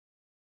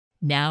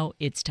Now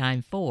it's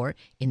time for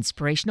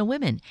Inspirational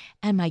Women.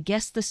 And my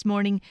guest this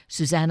morning,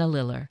 Susanna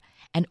Liller,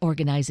 an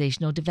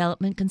organizational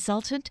development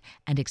consultant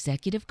and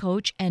executive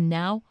coach, and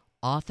now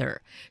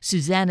author.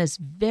 Susanna's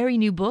very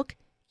new book,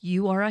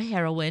 You Are a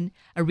Heroine,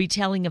 a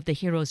retelling of the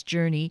hero's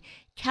journey,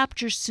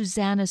 captures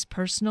Susanna's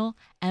personal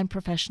and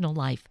professional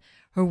life,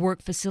 her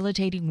work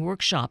facilitating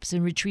workshops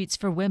and retreats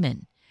for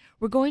women.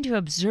 We're going to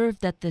observe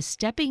that the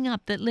stepping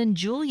up that Lynn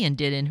Julian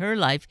did in her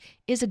life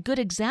is a good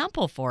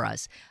example for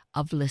us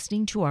of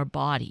listening to our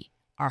body,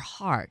 our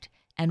heart,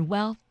 and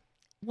well,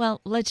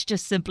 let's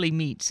just simply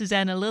meet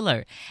Susanna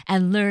Liller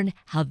and learn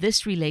how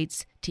this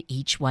relates to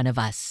each one of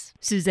us.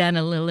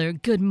 Susanna Liller,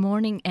 good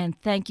morning, and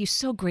thank you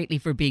so greatly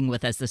for being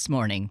with us this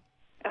morning.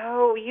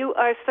 Oh, you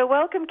are so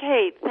welcome,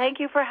 Kate. Thank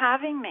you for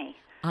having me.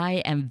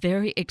 I am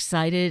very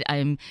excited.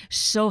 I'm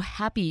so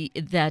happy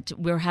that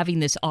we're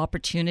having this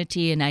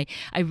opportunity, and I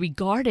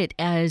regard it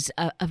as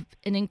an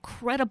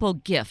incredible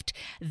gift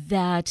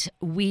that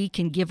we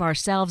can give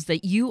ourselves,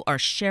 that you are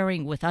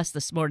sharing with us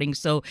this morning.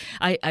 So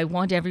I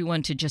want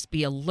everyone to just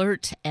be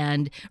alert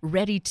and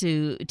ready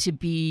to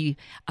be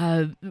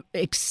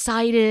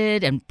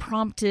excited and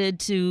prompted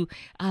to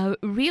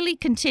really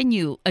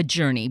continue a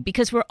journey,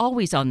 because we're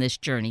always on this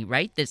journey,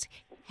 right? This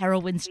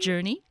heroine's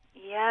journey.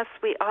 Yes,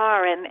 we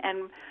are,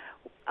 and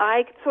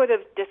I sort of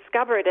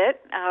discovered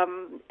it,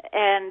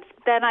 and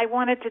then I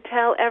wanted to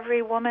tell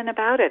every woman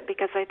about it,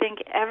 because I think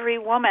every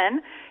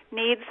woman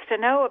needs to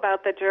know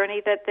about the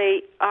journey that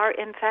they are,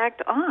 in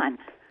fact, on.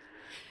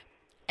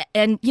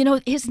 And,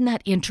 isn't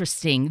that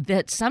interesting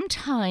that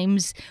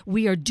sometimes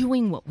we are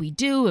doing what we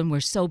do and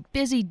we're so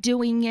busy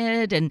doing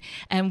it and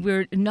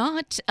we're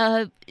not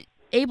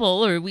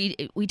able, or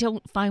we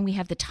don't find we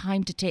have the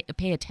time to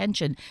pay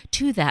attention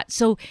to that.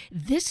 So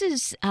this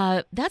is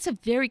that's a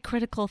very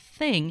critical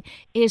thing,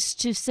 is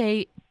to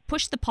say,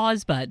 push the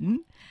pause button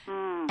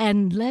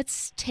and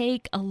let's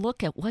take a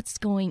look at what's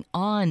going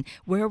on,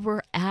 where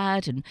we're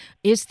at, and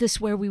is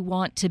this where we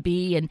want to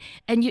be?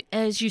 And you,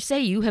 as you say,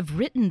 you have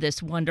written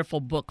this wonderful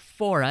book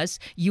for us.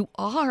 You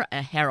are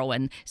a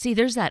heroine. See,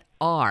 there's that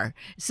R,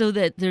 so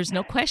that there's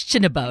no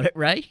question about it,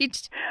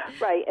 right?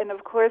 Right, and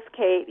of course,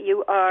 Kate,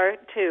 you are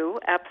too,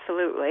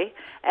 absolutely.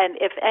 And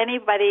if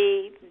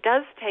anybody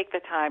does take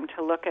the time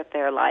to look at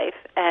their life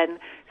and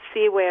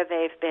see where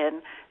they've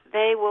been,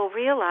 they will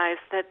realize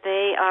that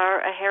they are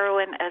a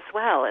heroine as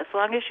well. As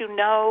long as you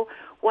know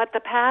what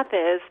the path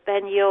is,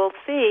 then you'll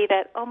see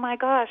that, oh my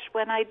gosh,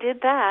 when I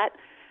did that,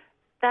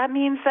 that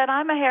means that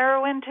I'm a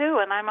heroine too,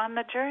 and I'm on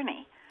the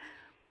journey.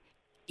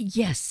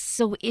 Yes,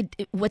 so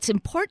what's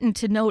important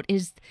to note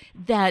is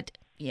that,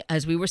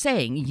 as we were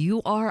saying,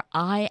 you are,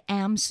 I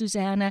am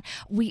Susanna.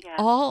 We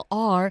all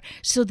are,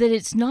 so that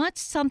it's not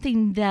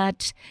something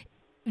that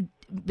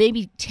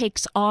maybe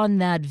takes on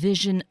that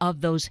vision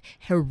of those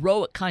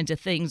heroic kinds of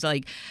things,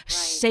 like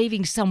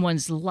saving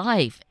someone's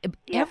life.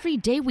 Every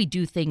day we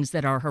do things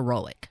that are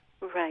heroic.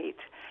 Right.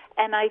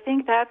 And I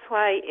think that's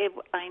why it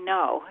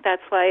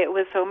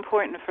was so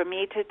important for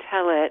me to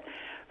tell it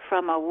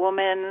from a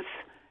woman's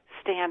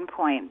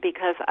standpoint,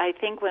 because I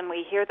think when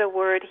we hear the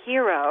word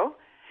hero,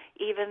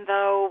 even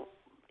though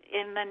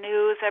in the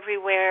news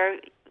everywhere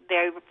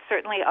there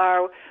certainly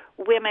are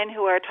women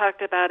who are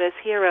talked about as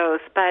heroes,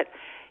 but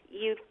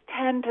you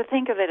tend to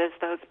think of it as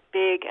those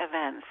big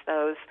events,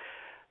 those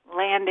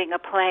landing a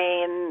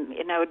plane,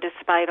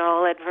 despite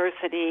all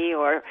adversity,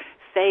 or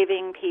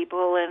saving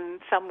people in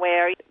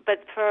somewhere.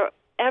 But for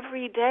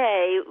every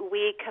day,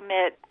 we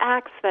commit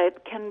acts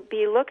that can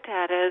be looked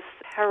at as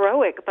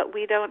heroic, but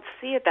we don't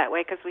see it that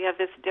way because we have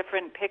this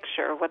different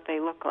picture of what they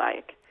look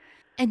like.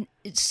 And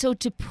so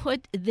to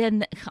put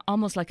then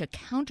almost like a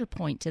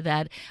counterpoint to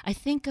that, I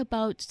think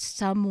about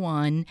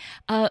someone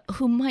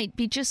who might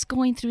be just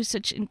going through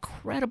such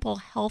incredible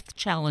health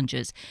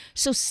challenges.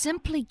 So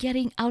simply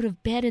getting out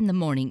of bed in the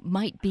morning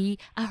might be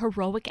a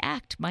heroic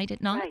act, might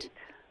it not? Right.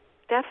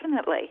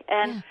 Definitely.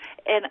 And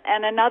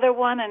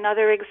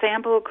another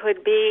example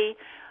could be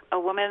a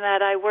woman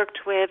that I worked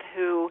with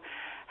who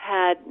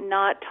had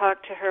not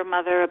talked to her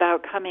mother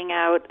about coming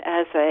out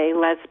as a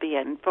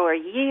lesbian for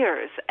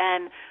years,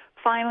 and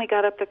finally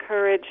got up the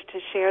courage to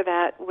share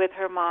that with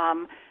her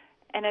mom,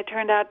 and it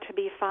turned out to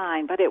be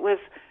fine. But it was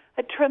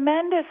a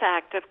tremendous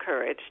act of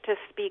courage to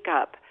speak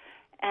up.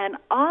 And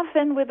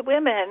often with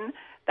women,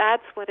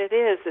 that's what it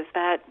is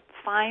that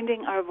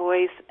finding our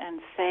voice and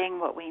saying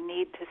what we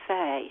need to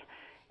say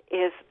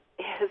is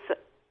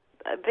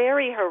a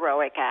very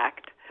heroic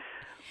act.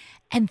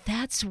 And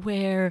that's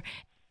where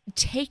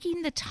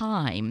taking the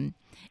time,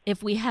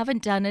 if we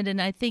haven't done it,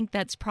 and I think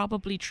that's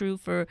probably true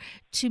for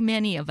too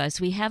many of us,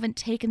 we haven't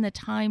taken the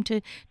time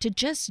to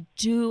just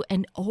do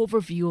an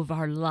overview of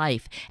our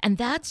life. And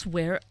that's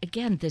where,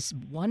 again, this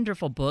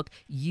wonderful book,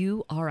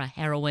 You Are a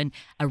Heroine,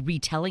 a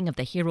retelling of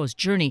the hero's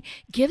journey,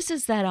 gives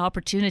us that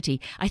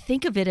opportunity. I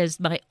think of it as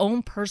my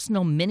own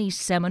personal mini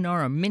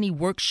seminar or mini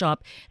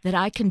workshop that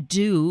I can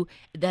do,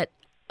 that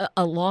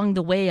along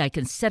the way I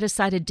can set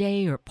aside a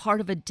day or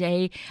part of a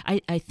day.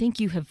 I think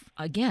you have,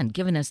 again,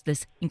 given us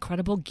this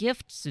incredible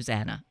gift,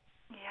 Susanna.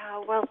 Yeah,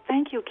 well,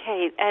 thank Thank you,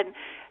 Kate. And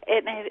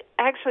it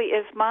actually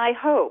is my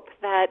hope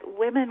that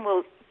women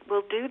will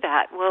do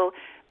that. Will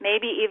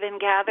maybe even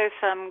gather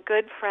some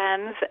good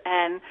friends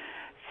and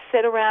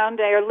sit around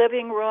their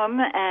living room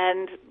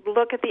and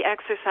look at the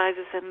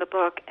exercises in the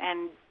book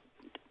and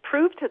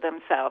prove to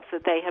themselves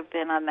that they have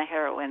been on the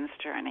heroine's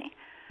journey.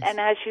 And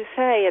as you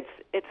say,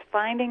 it's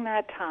finding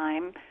that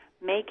time,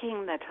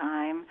 making the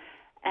time,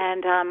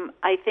 and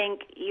I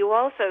think you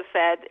also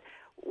said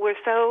we're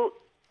so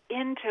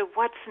into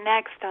what's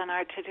next on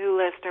our to-do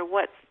list or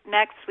what's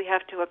next we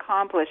have to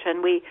accomplish,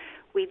 and we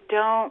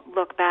don't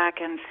look back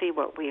and see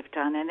what we've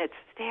done, and it's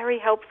very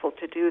helpful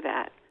to do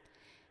that.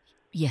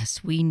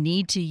 Yes, we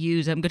need to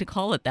use, I'm going to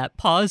call it that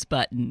pause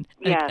button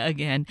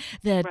again.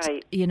 That,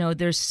 right.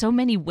 There's so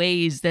many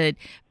ways that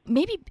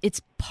maybe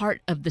it's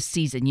part of the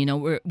season.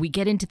 We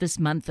get into this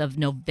month of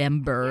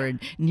November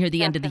and near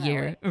the end of the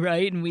year,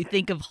 right? And we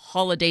think of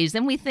holidays.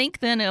 Then we think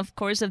of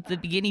course, of the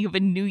beginning of a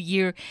new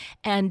year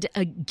and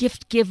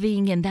gift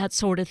giving and that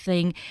sort of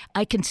thing.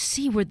 I can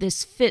see where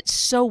this fits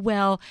so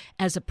well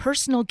as a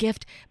personal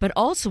gift, but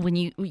also when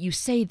you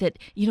say that,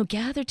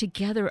 gather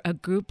together a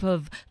group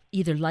of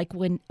either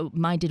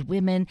like-minded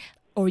women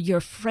or your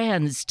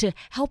friends to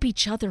help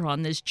each other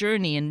on this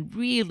journey and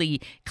really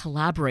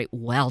collaborate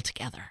well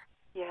together.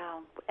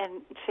 Yeah,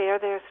 and share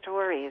their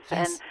stories.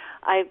 Yes. And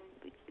I,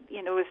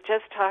 was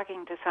just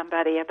talking to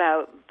somebody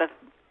about the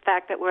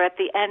fact that we're at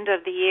the end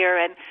of the year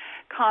and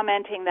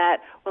commenting that,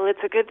 well,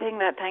 it's a good thing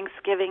that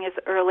Thanksgiving is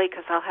early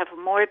because I'll have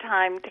more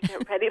time to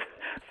get ready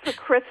for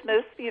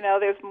Christmas.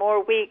 There's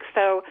more weeks.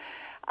 So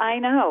I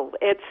know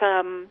it's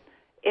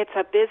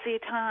a busy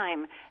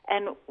time,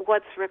 and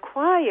what's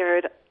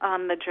required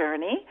on the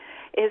journey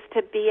is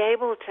to be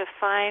able to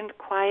find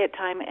quiet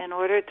time in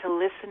order to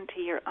listen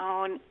to your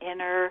own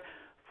inner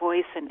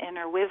voice and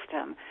inner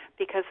wisdom,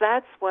 because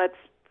that's what's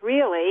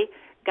really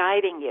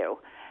guiding you,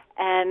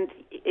 and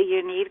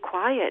you need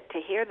quiet to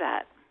hear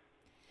that.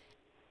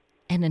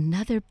 And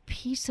another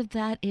piece of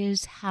that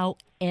is how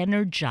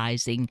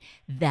energizing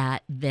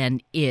that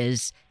then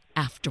is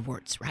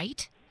afterwards,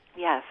 right?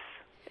 Yes,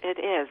 it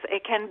is.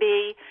 It can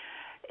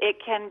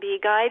be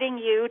guiding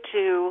you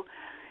to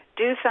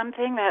do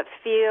something that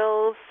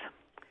feels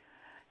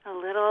a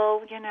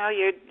little,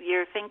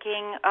 you're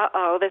thinking,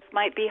 this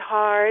might be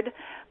hard,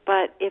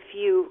 but if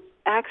you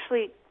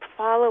actually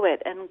follow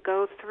it and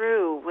go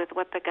through with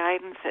what the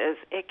guidance is,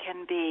 it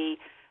can be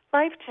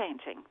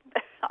life-changing.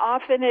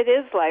 Often it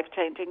is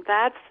life-changing.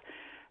 That's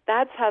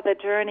how the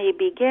journey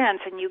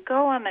begins, and you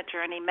go on the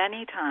journey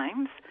many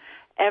times.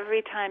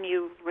 Every time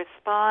you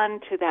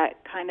respond to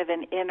that kind of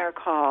an inner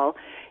call,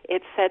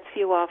 it sets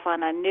you off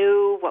on a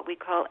new, what we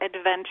call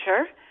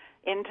adventure,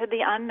 into the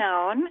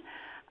unknown.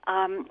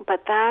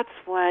 But that's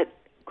what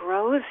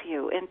grows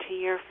you into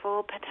your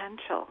full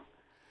potential.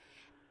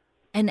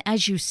 And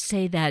as you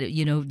say that,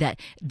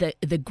 that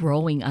the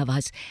growing of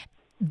us,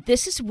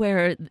 this is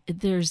where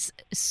there's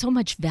so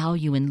much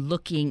value in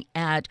looking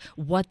at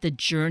what the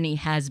journey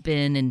has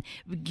been and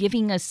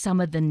giving us some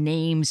of the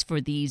names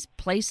for these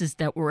places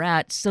that we're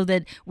at so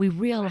that we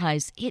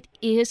realize it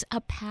is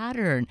a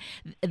pattern.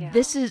 Yeah.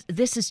 This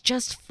is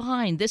just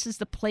fine. This is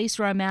the place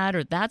where I'm at,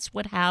 or that's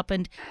what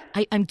happened.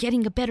 I'm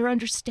getting a better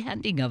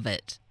understanding of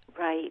it.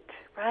 Right.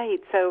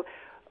 So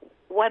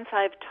once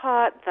I've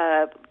taught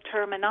the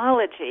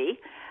terminology,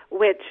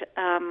 which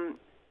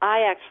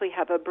I actually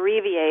have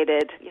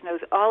abbreviated,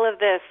 all of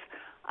this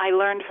I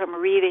learned from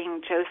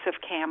reading Joseph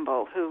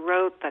Campbell, who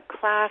wrote the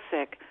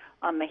classic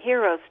on the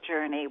hero's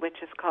journey, which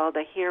is called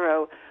A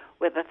Hero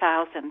with a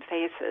Thousand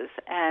Faces.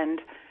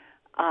 And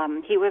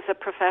he was a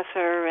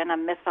professor and a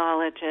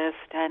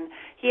mythologist, and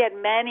he had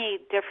many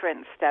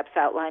different steps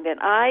outlined. And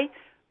I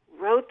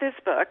wrote this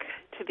book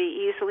to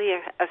be easily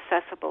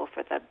accessible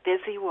for the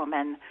busy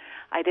woman.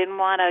 I didn't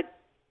want to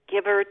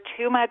give her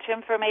too much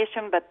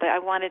information, but I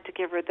wanted to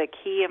give her the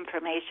key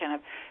information of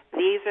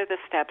these are the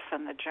steps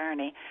on the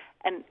journey.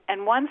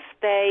 And once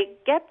they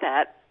get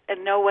that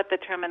and know what the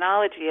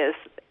terminology is,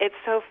 it's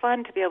so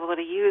fun to be able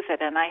to use it.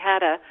 And I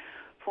had a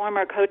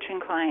former coaching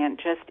client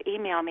just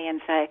email me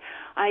and say,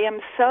 I am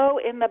so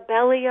in the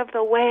belly of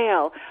the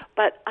whale,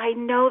 but I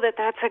know that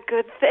that's a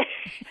good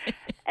thing.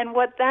 And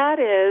what that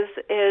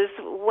is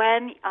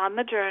when on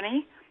the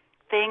journey,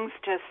 things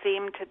just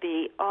seem to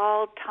be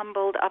all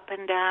tumbled up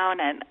and down,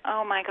 and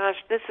oh my gosh,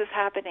 this is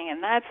happening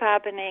and that's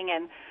happening,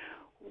 and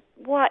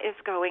what is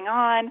going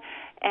on?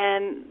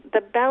 And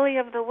the belly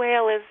of the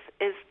whale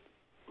is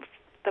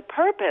the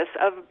purpose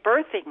of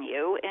birthing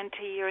you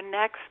into your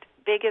next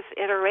biggest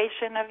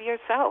iteration of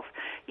yourself.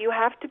 You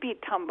have to be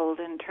tumbled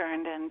and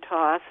turned and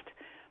tossed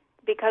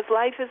because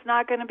life is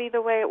not going to be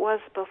the way it was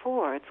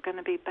before. It's going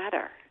to be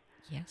better.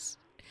 Yes.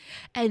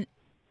 And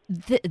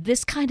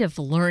this kind of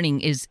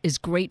learning is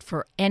great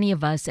for any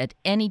of us at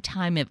any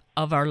time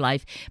of our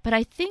life. But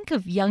I think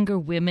of younger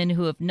women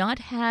who have not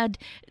had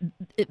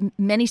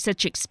many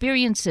such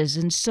experiences,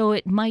 and so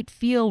it might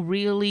feel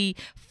really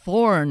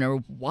foreign, or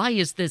why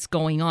is this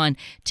going on?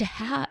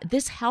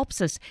 This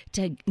helps us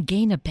to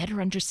gain a better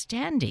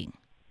understanding.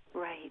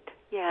 Right.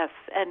 Yes.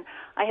 And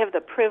I have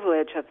the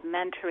privilege of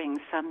mentoring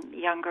some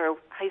younger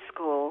high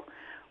school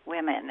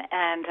women,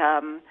 and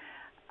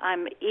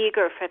I'm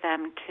eager for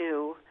them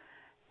to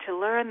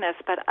learn this.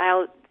 But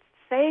I'll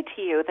say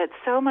to you that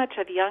so much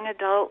of young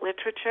adult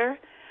literature,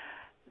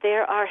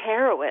 there are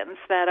heroines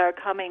that are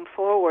coming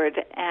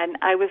forward. And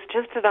I was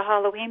just at a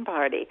Halloween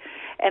party,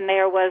 and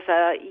there was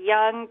a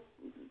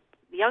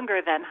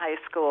younger than high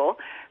school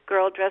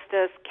girl dressed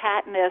as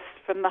Katniss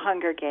from the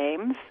Hunger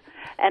Games,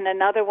 and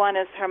another one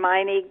is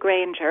Hermione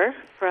Granger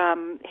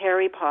from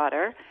Harry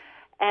Potter.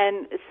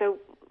 And so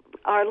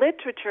our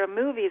literature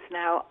movies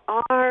now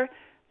are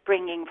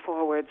bringing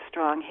forward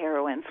strong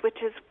heroines, which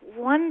is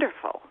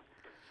wonderful.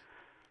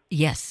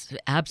 Yes,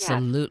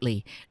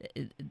 absolutely.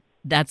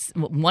 That's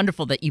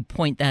wonderful that you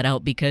point that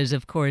out, because,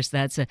 of course,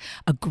 that's a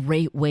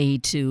great way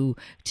to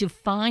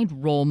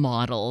find role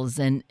models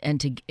and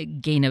to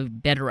gain a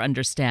better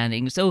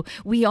understanding. So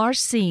we are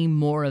seeing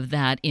more of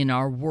that in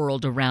our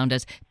world around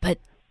us, but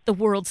the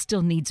world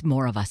still needs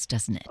more of us,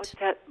 doesn't it?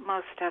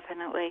 Most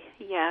definitely,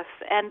 yes.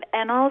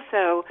 And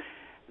also,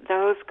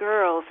 those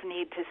girls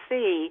need to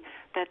see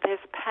that this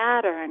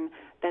pattern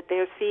that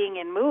they're seeing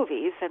in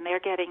movies, and they're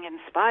getting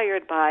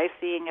inspired by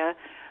seeing a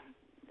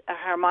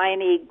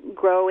Hermione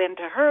grow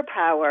into her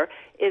power,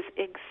 is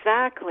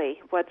exactly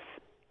what's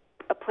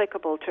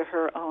applicable to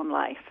her own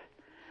life.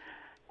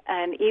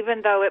 And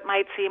even though it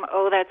might seem,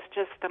 that's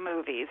just the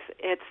movies,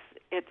 it's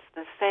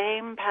the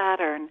same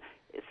pattern,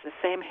 it's the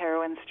same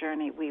heroine's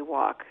journey we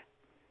walk.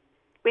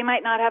 We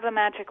might not have a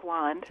magic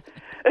wand,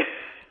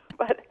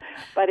 but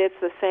it's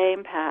the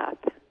same path.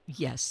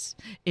 Yes,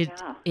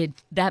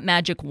 that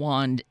magic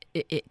wand,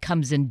 it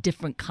comes in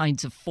different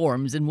kinds of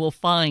forms, and we'll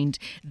find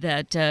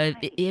that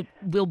it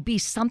will be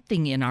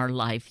something in our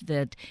life,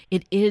 that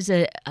it is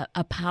a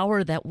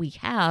power that we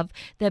have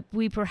that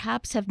we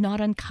perhaps have not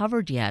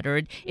uncovered yet,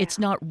 or it's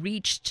not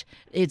reached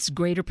its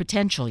greater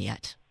potential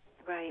yet.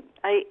 Right.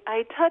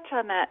 I touch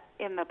on that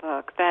in the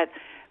book, that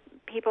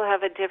people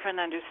have a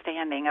different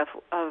understanding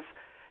of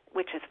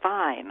which is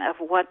fine, of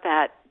what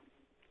that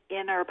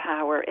inner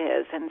power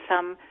is, and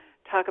some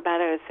talk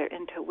about it as their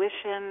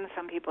intuition.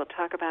 Some people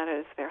talk about it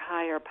as their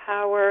higher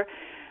power.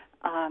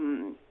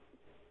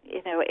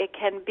 It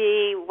can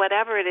be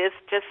whatever it is,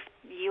 just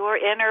your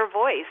inner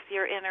voice,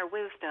 your inner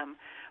wisdom.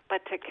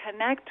 But to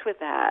connect with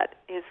that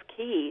is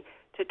key.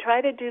 To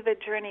try to do the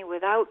journey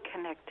without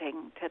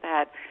connecting to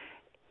that,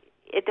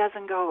 it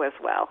doesn't go as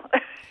well.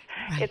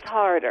 Right. It's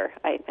harder,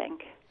 I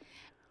think.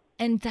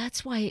 And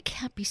that's why it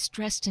can't be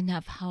stressed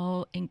enough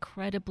how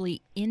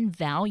incredibly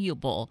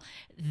invaluable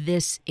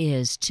this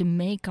is to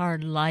make our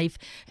life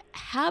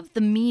have the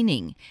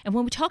meaning. And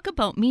when we talk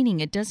about meaning,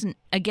 it doesn't,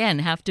 again,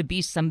 have to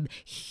be some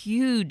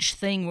huge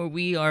thing where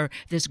we are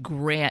this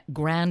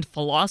grand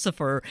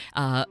philosopher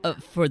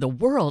for the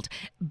world.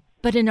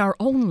 But in our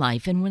own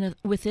life and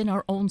within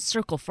our own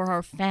circle, for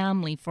our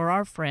family, for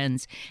our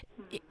friends,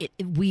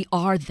 we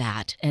are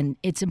that. And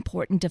it's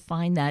important to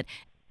find that.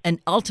 And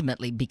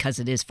ultimately, because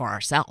it is for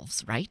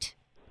ourselves, right?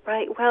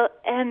 Right. Well,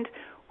 and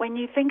when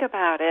you think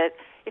about it,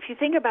 if you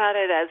think about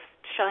it as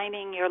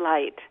shining your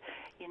light,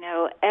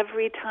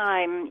 every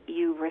time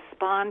you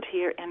respond to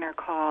your inner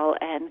call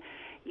and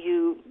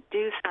you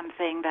do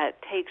something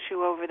that takes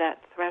you over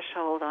that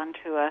threshold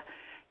onto a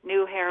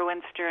new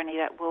heroine's journey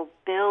that will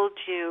build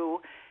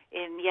you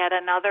in yet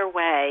another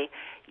way,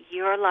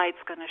 your light's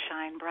going to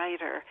shine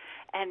brighter.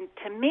 And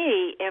to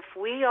me, if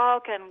we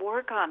all can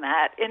work on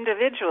that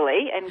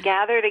individually and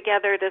gather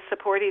together to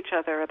support each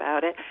other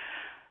about it,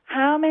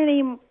 how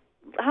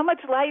much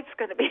light's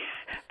going to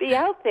be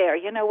out there?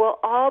 We'll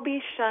all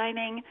be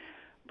shining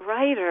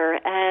brighter,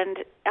 and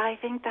I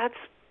think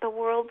the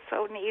world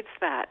so needs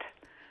that.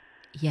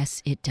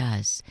 Yes, it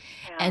does.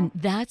 Yeah. And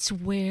that's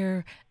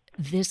where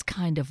this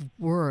kind of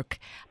work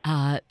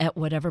at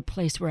whatever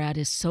place we're at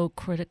is so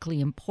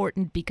critically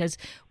important, because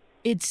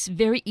it's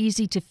very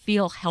easy to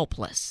feel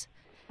helpless.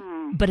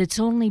 But it's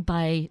only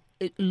by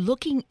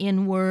looking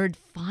inward,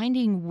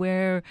 finding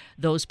where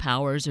those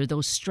powers or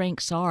those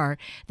strengths are,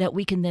 that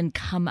we can then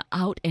come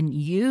out and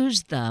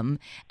use them.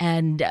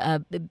 And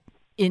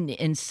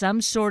in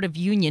some sort of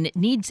union, it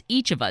needs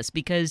each of us,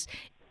 because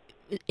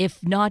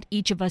if not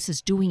each of us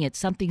is doing it,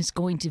 something's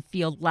going to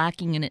feel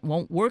lacking and it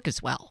won't work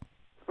as well.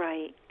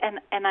 Right.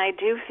 And I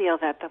do feel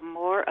that the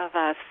more of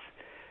us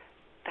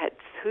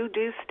who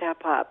do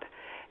step up,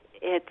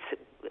 it's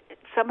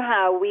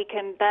somehow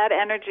that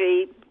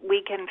energy,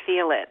 we can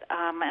feel it.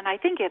 And I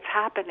think it's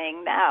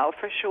happening now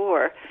for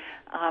sure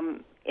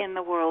in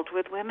the world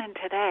with women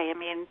today. I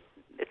mean,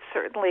 it's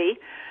certainly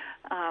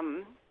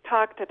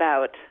talked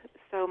about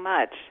so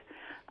much.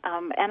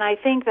 And I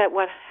think that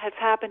what has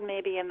happened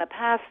maybe in the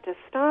past to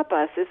stop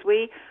us is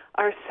we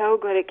are so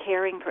good at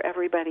caring for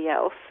everybody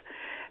else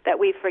that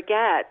we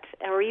forget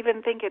or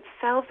even think it's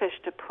selfish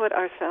to put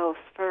ourselves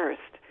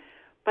first.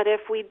 But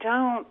if we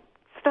don't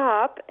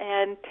stop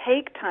and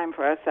take time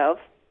for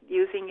ourselves,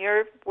 using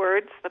your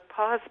words, the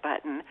pause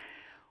button,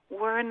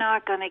 we're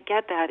not going to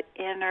get that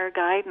inner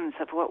guidance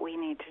of what we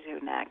need to do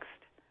next.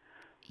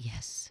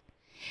 Yes.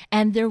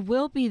 And there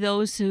will be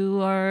those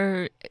who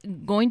are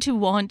going to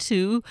want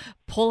to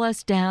pull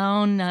us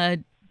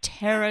down,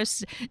 tear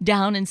us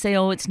down and say,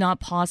 oh, it's not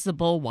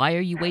possible. Why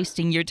are you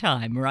wasting your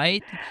time,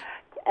 right?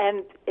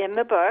 And in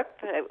the book,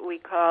 I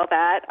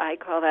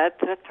call that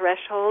the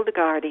threshold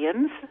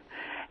guardians.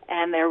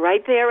 And they're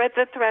right there at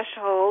the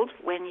threshold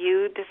when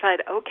you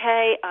decide,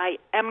 okay, I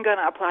am going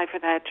to apply for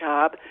that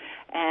job,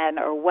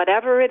 or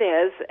whatever it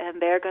is,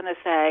 and they're going to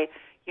say,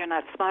 you're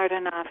not smart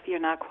enough, you're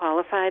not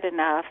qualified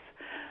enough,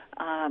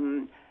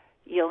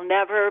 you'll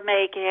never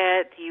make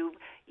it, you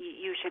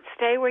should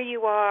stay where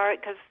you are,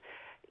 because,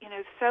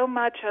 so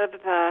much of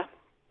the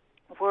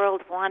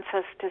world wants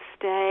us to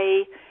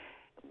stay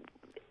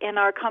in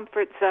our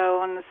comfort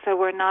zone so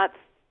we're not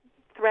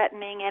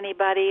threatening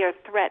anybody or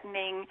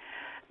threatening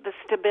the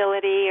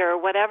stability or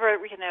whatever,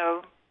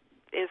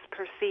 is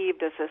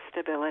perceived as a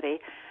stability.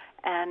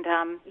 And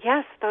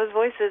yes, those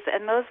voices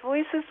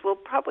will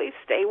probably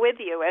stay with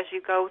you as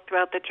you go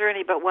throughout the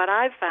journey. But what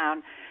I've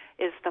found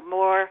is the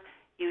more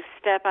you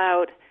step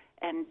out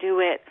and do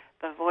it,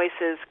 the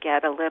voices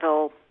get a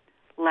little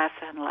less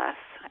and less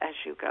as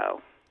you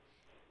go.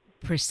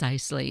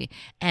 Precisely.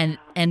 And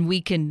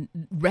we can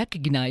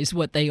recognize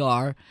what they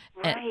are,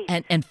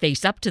 right. and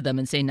face up to them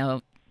and say,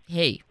 no,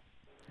 hey,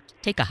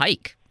 take a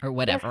hike or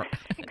whatever.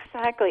 Yes,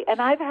 exactly.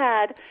 And I've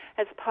had,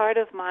 as part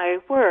of my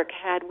work,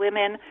 had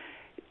women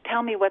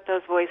tell me what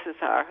those voices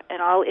are,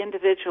 and all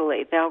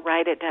individually they'll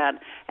write it down.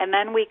 And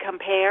then we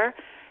compare.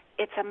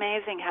 It's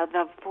amazing how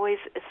the voice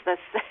is the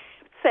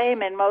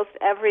same in most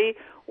every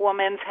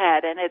woman's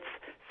head, and it's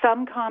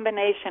some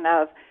combination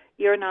of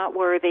you're not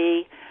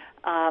worthy,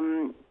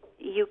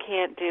 you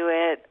can't do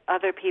it,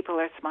 other people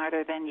are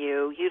smarter than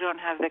you don't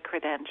have the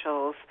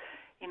credentials.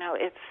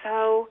 It's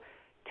so...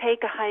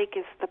 Take a hike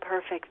is the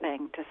perfect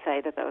thing to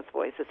say to those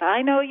voices.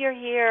 I know you're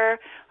here.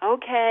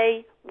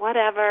 Okay,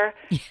 whatever.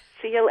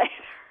 See you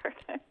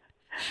later.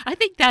 I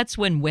think that's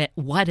when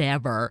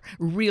whatever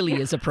really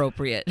is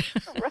appropriate.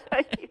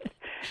 Right.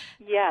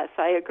 Yes,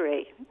 I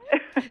agree.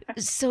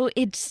 So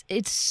it's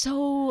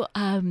so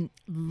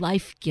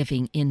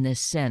life-giving in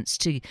this sense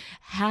to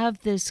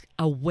have this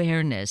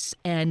awareness,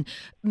 and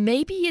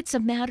maybe it's a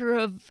matter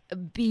of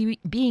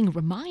being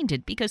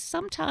reminded, because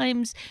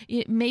sometimes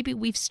maybe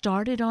we've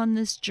started on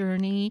this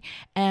journey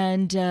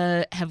and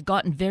have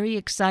gotten very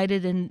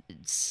excited, and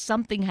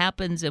something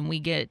happens and we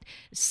get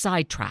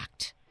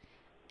sidetracked.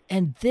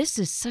 And this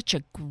is such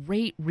a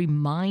great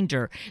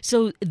reminder.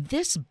 So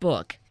this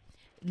book,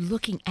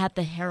 looking at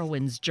the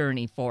heroine's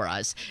journey for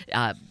us,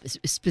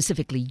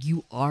 specifically,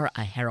 you are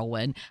a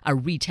heroine, a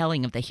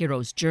retelling of the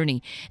hero's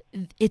journey.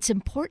 It's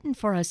important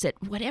for us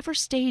at whatever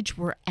stage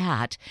we're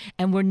at,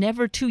 and we're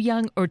never too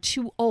young or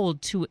too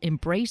old to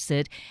embrace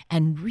it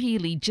and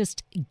really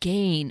just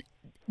gain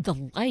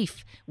the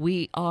life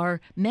we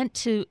are meant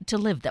to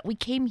live, that we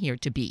came here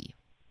to be.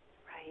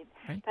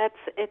 Right?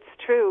 It's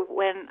true.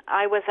 When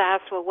I was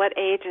asked, well, what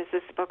age is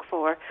this book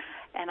for?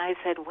 And I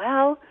said,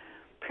 well,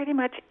 pretty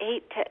much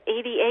 8 to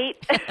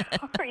 88,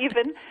 or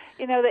even,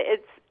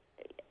 it's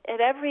at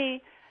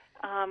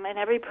in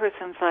every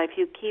person's life,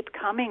 you keep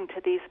coming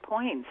to these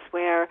points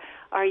where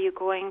are you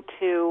going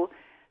to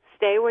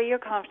stay where you're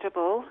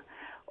comfortable,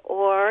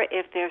 or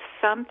if there's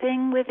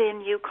something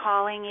within you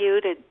calling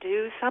you to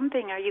do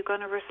something, are you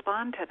going to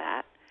respond to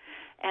that?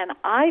 And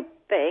I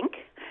think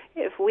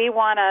if we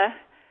want to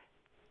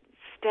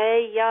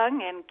stay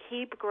young and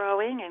keep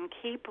growing and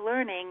keep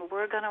learning,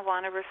 we're going to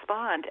want to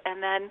respond.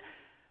 And then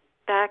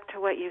back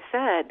to what you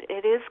said,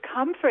 it is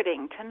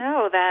comforting to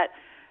know that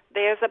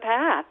there's a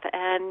path.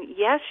 And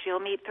yes, you'll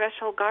meet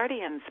threshold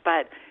guardians,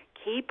 but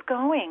keep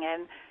going.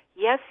 And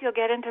yes, you'll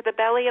get into the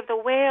belly of the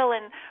whale,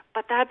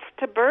 but that's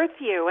to birth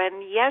you.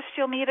 And yes,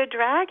 you'll meet a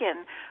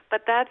dragon,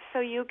 but that's so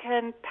you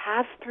can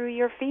pass through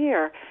your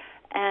fear.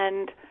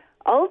 And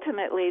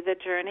ultimately, the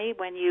journey,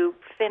 when you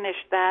finish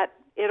that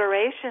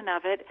iteration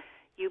of it,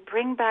 you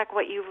bring back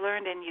what you've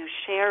learned and you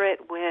share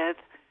it with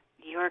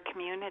your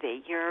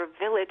community, your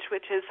village,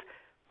 which is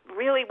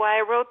really why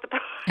I wrote the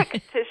book,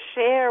 to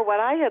share what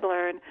I had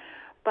learned.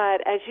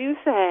 But as you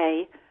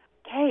say,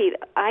 Kate,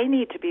 I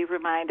need to be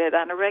reminded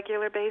on a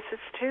regular basis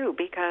too,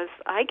 because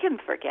I can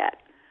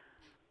forget.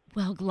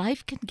 Well,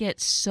 life can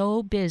get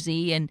so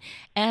busy,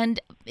 and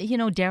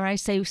dare I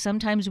say,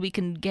 sometimes we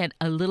can get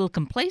a little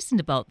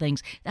complacent about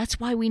things. That's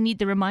why we need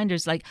the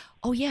reminders like,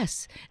 oh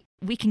yes,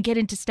 we can get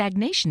into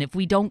stagnation if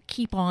we don't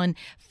keep on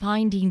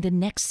finding the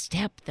next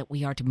step that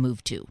we are to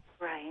move to.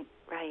 Right.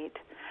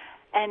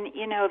 And,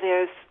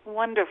 there's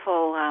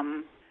wonderful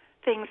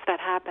things that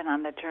happen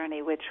on the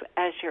journey, which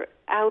as you're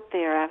out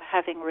there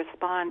having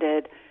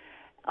responded,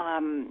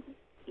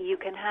 you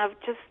can have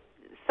just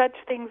such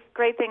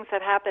great things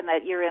that happen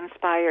that you're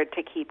inspired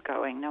to keep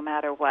going no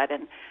matter what.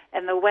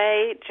 And the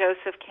way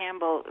Joseph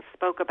Campbell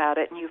spoke about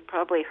it, and you've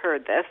probably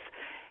heard this,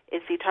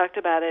 is he talked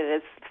about it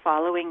as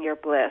following your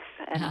bliss.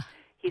 And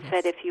he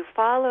said, if you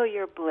follow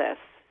your bliss,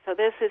 so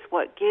this is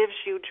what gives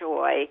you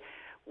joy,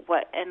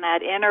 and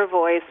that inner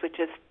voice which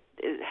is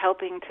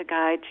helping to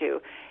guide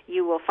you,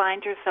 you will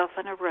find yourself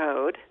on a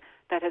road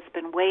that has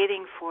been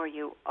waiting for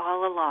you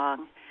all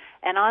along.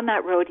 And on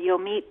that road, you'll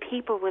meet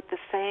people with the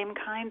same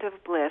kind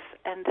of bliss,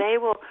 and they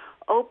will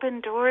open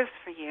doors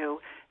for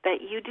you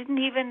that you didn't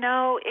even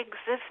know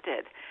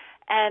existed.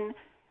 And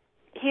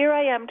here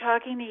I am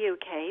talking to you,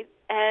 Kate,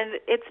 and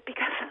it's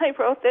because I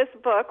wrote this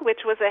book,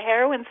 which was a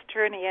heroine's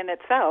journey in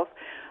itself,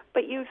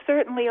 but you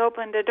certainly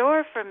opened a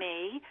door for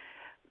me,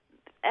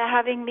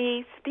 having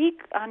me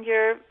speak on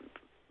your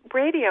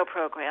radio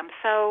program.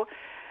 So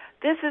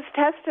this is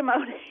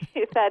testimony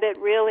that it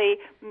really,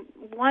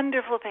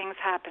 wonderful things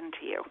happen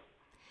to you.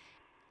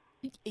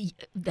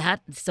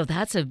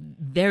 That's a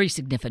very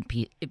significant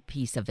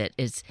piece of it,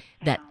 is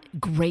that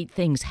great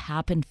things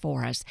happen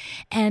for us.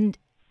 And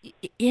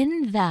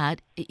in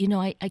that,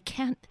 I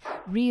can't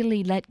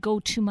really let go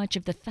too much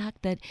of the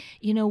fact that,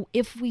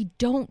 if we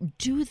don't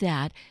do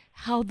that,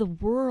 how the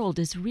world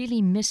is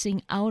really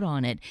missing out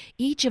on it.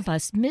 Each of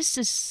us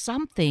misses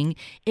something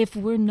if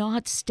we're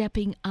not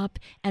stepping up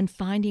and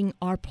finding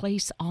our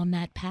place on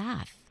that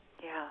path.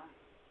 Yeah,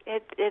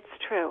 it's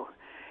true.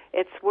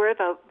 It's where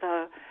the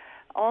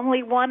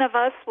only one of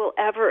us will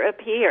ever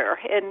appear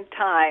in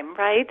time,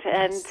 right? Yes.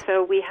 And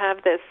so we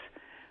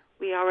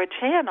are a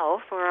channel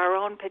for our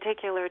own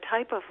particular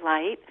type of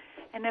light,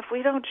 and if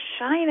we don't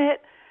shine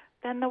it,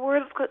 then the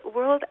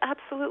world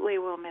absolutely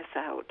will miss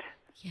out.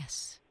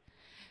 Yes.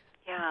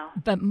 Yeah.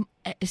 But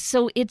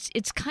so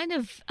it's kind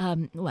of a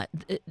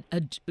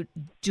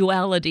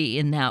duality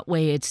in that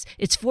way.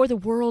 It's for the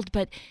world,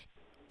 but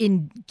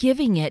in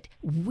giving it,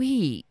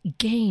 we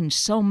gain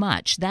so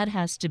much. That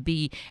has to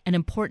be an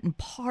important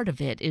part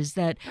of it, is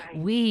that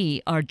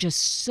we are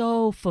just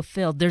so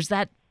fulfilled. There's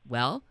that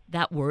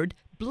word,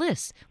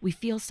 bliss. We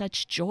feel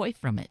such joy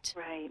from it.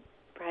 Right.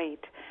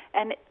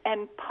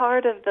 And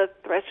part of the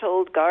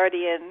Threshold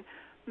Guardian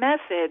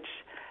message,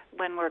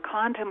 when we're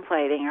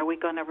contemplating, are we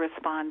going to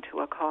respond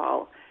to a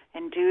call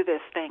and do this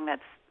thing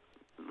that's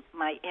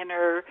my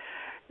inner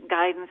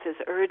guidance is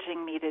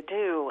urging me to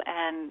do?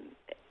 And,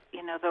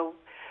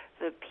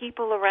 the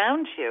people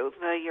around you,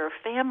 your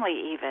family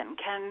even,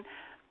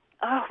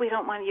 we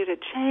don't want you to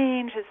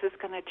change. Is this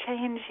going to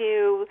change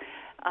you?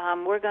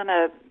 We're going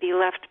to be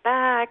left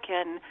back,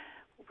 and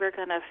we're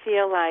going to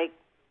feel like,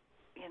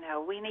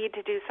 we need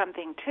to do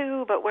something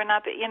too, but we're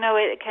not,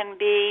 it can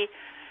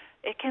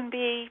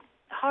be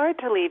hard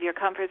to leave your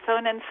comfort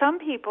zone. And some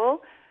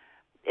people,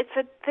 it's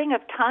a thing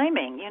of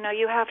timing.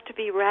 You have to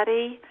be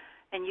ready,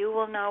 and you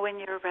will know when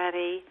you're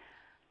ready.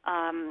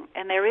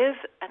 And there is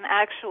an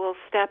actual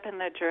step in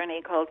the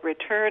journey called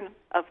return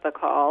of the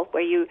call,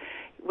 where you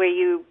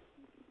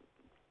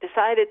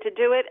decided to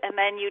do it, and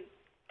then you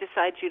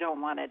decide you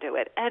don't want to do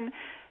it, and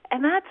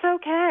that's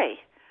okay.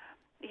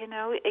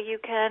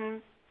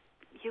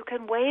 You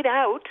can wait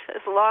out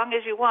as long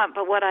as you want.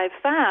 But what I've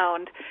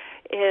found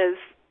is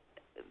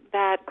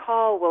that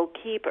call will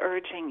keep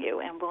urging you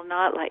and will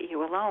not let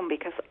you alone,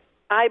 because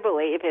I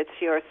believe it's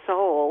your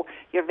soul,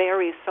 your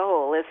very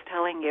soul, is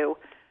telling you,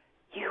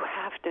 you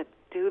have to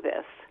do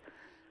this.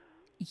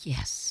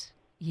 Yes.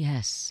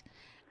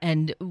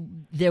 And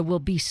there will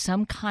be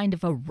some kind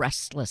of a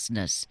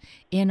restlessness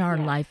in our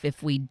life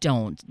if we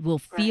don't. We'll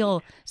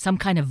feel some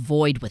kind of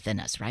void within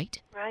us,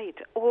 right? Right.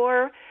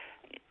 Or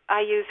I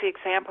use the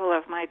example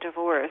of my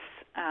divorce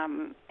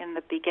in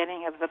the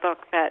beginning of the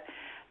book, that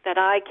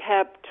I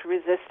kept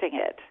resisting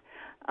it.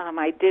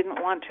 I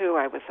didn't want to.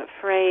 I was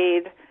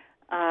afraid.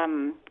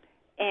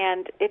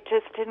 And it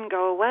just didn't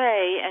go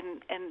away.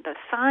 And the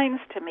signs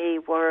to me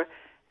were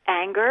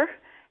anger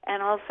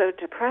and also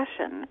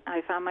depression.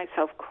 I found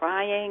myself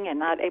crying and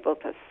not able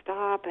to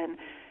stop. And,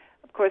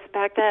 of course,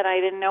 back then I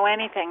didn't know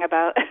anything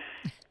about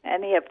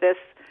any of this,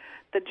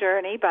 the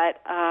journey. But,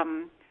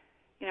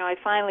 I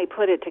finally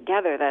put it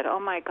together that, oh,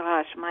 my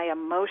gosh, my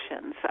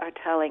emotions are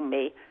telling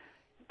me,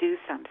 do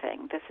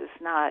something. This is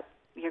not,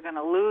 you're going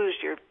to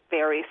lose your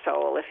very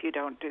soul if you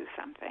don't do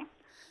something.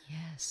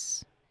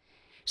 Yes.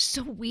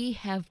 So you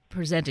have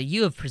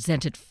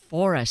presented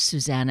for us,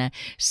 Susanna,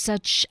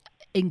 such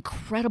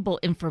incredible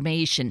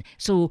information.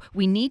 So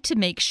we need to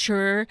make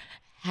sure,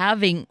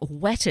 having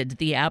whetted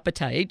the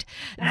appetite,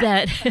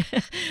 that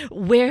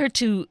where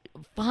to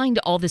find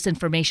all this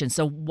information.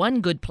 So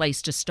one good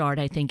place to start,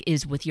 I think,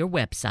 is with your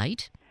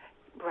website.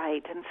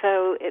 Right. And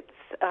so it's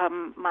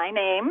my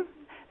name,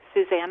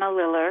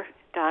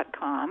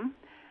 SusannaLiller.com.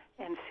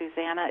 And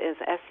Susanna is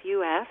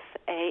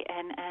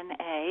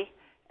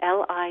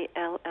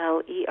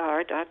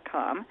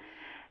SusannaLiller.com.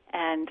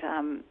 And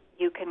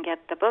you can get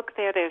the book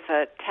there. There's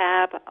a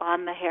tab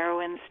on the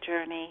heroine's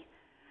journey.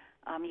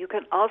 You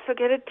can also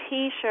get a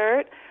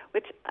T-shirt,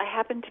 which I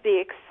happen to be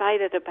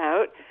excited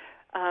about.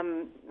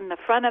 In the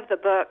front of the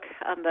book,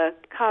 on the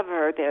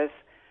cover, there's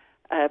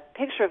a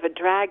picture of a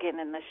dragon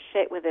in the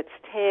shape with its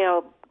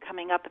tail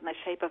coming up in the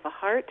shape of a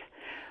heart,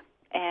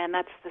 and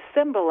that's the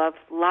symbol of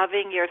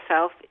loving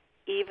yourself,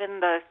 even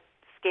the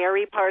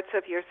scary parts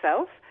of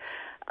yourself.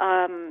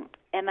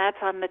 And that's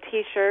on the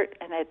T-shirt,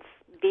 and it's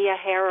Be a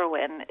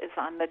Heroine is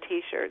on the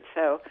T-shirt.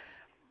 So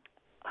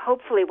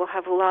hopefully we'll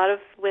have a lot of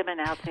women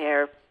out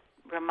there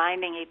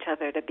reminding each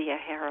other to be a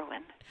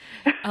heroine.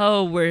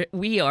 Oh,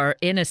 we are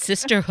in a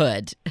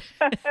sisterhood.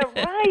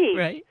 Right.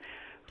 Right.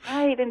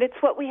 Right, and it's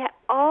what we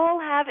all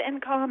have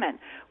in common.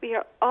 We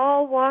are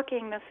all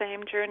walking the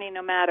same journey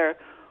no matter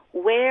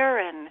where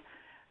and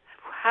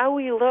how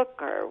we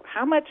look or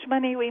how much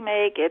money we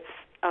make. It's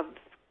of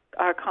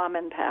our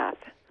common path.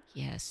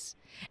 Yes.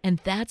 And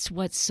that's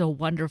what's so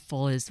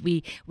wonderful is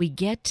we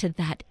get to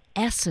that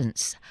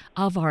essence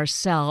of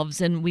ourselves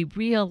and we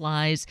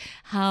realize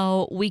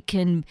how we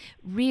can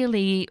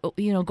really,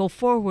 go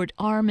forward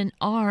arm in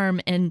arm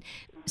and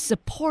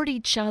support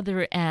each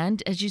other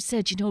and, as you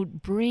said,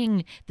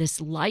 bring this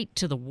light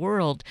to the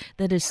world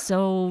that is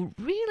so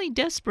really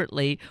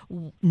desperately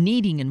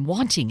needing and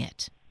wanting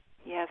it.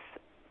 Yes,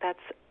 that's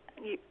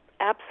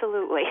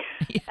absolutely,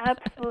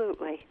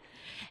 absolutely.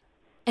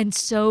 And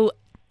so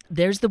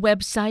there's the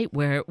website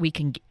where we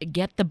can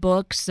get the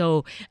book.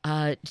 So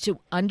to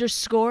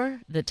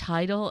underscore, the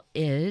title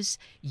is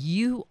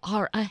You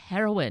Are a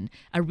Heroine,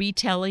 a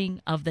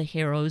retelling of the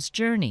hero's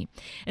journey.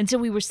 And so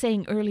we were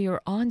saying earlier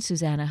on,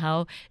 Susanna,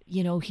 how,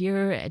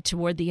 here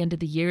toward the end of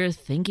the year,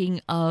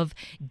 thinking of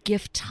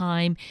gift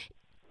time,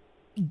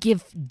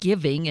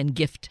 giving and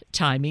gift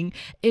timing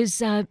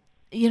is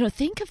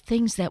think of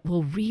things that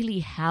will really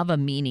have a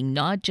meaning,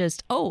 not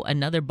just,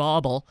 another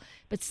bauble,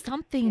 but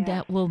something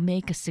that will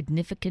make a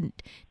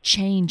significant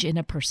change in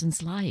a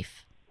person's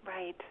life.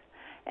 Right.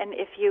 And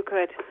if you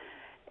could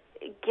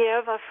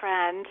give a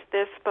friend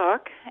this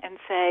book and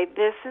say,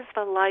 this is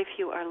the life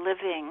you are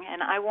living,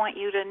 and I want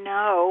you to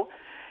know,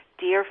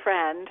 dear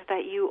friend,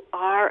 that you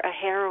are a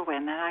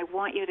heroine, and I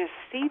want you to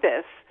see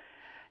this,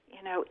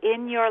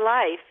 in your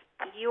life.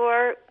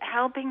 You're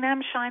helping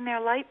them shine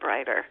their light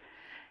brighter.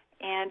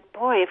 And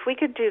boy, if we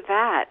could do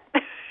that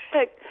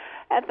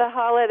at the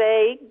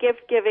holiday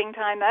gift-giving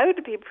time, that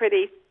would be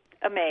pretty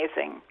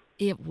amazing.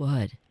 It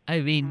would. I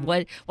mean,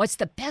 what's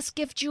the best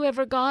gift you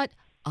ever got?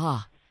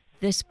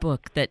 This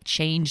book that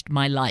changed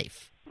my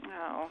life.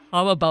 Oh.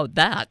 How about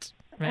that?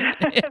 Right?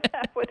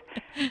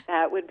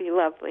 that would be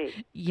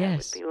lovely.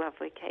 Yes. That would be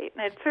lovely, Kate.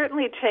 And it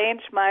certainly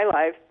changed my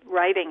life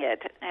writing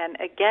it. And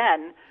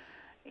again,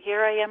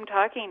 here I am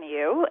talking to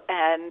you,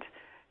 and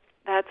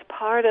that's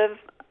part of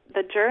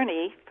the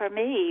journey for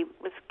me,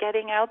 was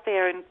getting out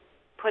there and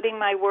putting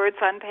my words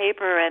on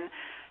paper and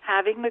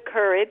having the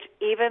courage,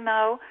 even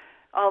though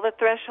all the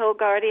threshold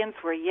guardians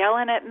were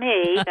yelling at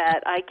me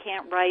that I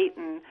can't write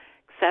and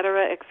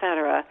et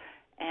cetera.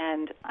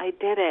 And I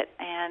did it,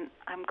 and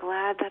I'm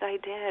glad that I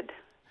did.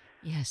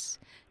 Yes.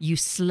 You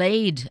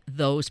slayed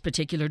those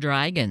particular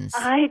dragons.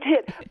 I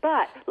did.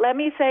 But let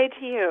me say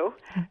to you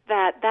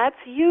that that's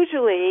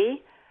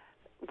usually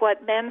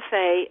what men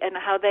say and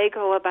how they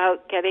go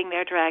about getting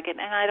their dragon.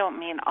 And I don't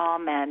mean all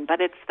men, but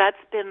that's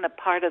been the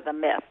part of the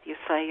myth. You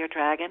slay your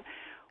dragon.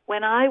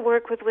 When I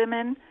work with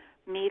women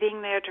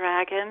meeting their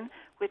dragon,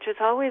 which is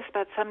always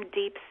about some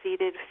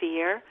deep-seated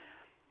fear,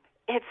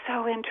 it's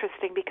so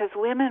interesting because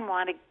women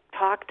want to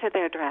talk to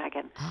their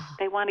dragon.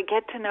 They want to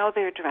get to know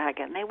their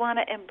dragon. They want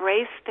to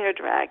embrace their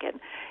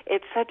dragon.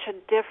 It's such a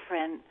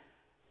different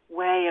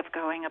way of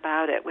going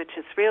about it, which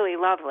is really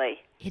lovely.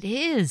 It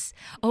is.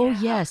 Oh,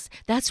 yes.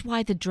 That's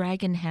why the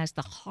dragon has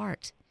the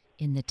heart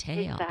in the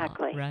tail.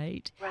 Exactly.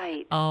 Right?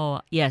 Right.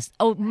 Oh, yes.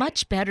 Oh,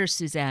 much better,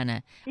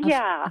 Susanna.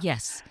 Yeah.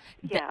 Yes.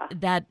 Yeah.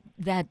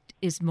 That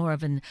is more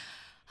of an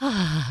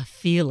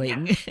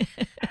feeling.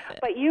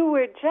 But you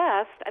were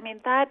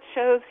that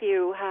shows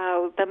you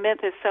how the myth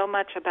is so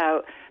much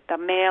about the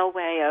male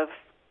way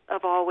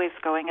of always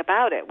going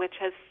about it, which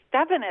has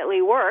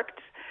definitely worked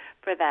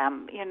for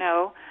them,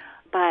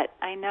 But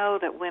I know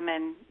that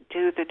women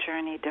do the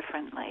journey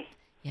differently.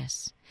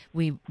 Yes.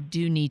 We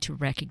do need to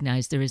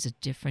recognize there is a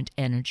different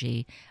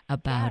energy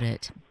about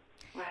it.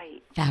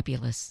 Right.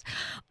 Fabulous.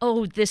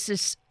 Oh, this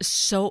is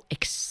so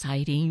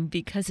exciting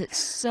because it's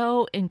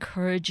so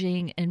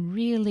encouraging and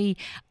really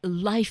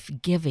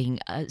life-giving.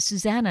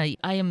 Susanna,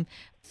 I am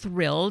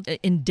thrilled,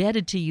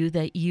 indebted to you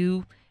that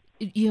you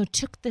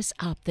took this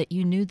up, that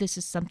you knew this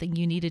is something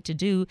you needed to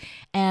do,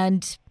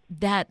 and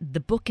that the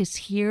book is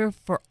here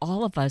for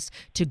all of us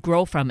to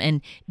grow from.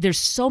 And there's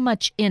so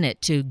much in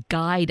it to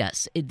guide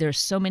us. There's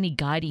so many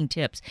guiding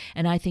tips.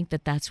 And I think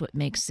that that's what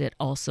makes it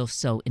also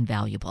so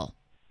invaluable.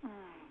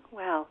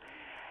 Well,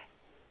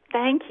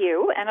 thank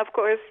you. And of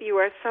course, you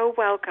are so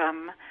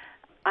welcome.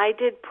 I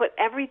did put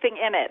everything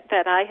in it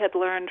that I had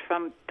learned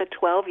from the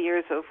 12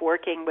 years of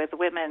working with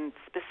women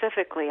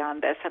specifically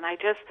on this. And I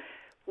just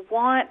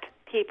want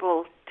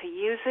people to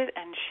use it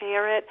and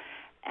share it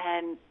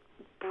and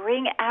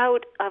bring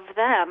out of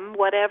them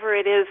whatever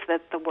it is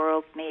that the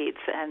world needs,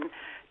 and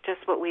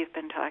just what we've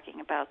been talking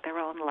about, their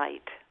own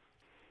light.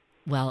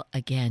 Well,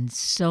 again,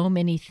 so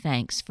many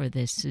thanks for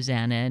this,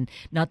 Susanna, and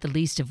not the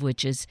least of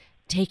which is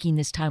taking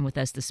this time with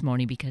us this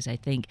morning, because I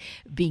think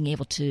being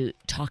able to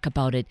talk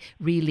about it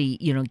really,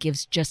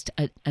 gives just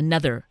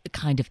another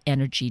kind of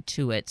energy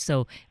to it.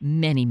 So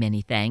many,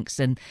 many thanks,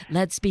 and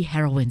let's be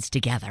heroines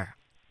together.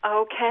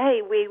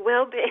 Okay, we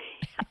will be.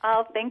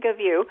 I'll think of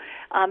you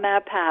on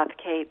that path,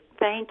 Kate.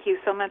 Thank you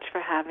so much for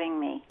having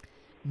me.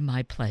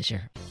 My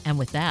pleasure. And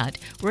with that,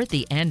 we're at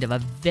the end of a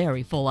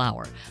very full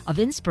hour of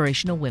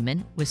Inspirational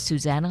Women with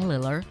Susanna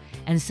Liller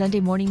and Sunday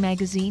Morning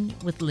Magazine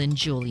with Lynn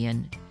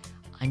Julian.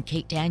 I'm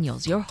Kate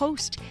Daniels, your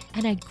host,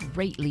 and I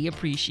greatly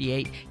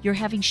appreciate your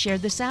having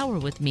shared this hour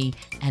with me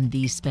and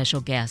these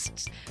special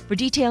guests. For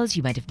details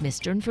you might have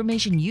missed or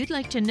information you'd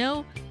like to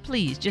know,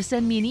 please just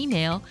send me an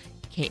email,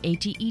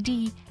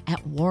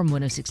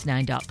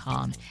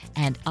 kated@warm1069.com,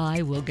 and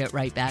I will get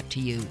right back to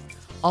you.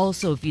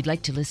 Also, if you'd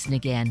like to listen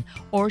again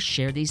or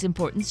share these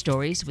important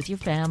stories with your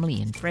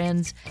family and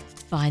friends,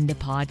 find the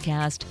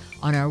podcast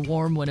on our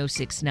Warm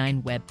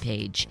 1069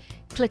 webpage.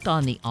 Click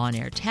on the On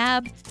Air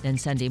tab, then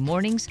Sunday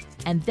Mornings,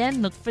 and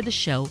then look for the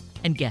show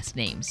and guest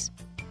names.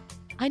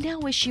 I now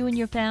wish you and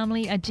your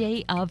family a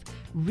day of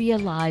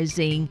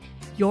realizing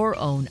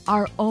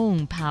our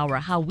own power,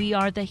 how we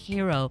are the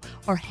hero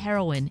or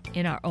heroine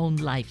in our own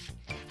life.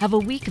 Have a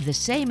week of the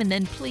same, and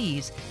then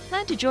please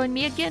plan to join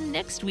me again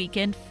next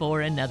weekend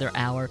for another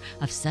hour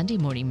of Sunday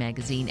Morning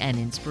Magazine and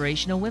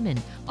Inspirational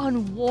Women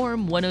on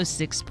Warm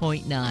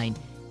 106.9.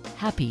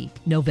 Happy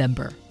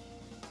November.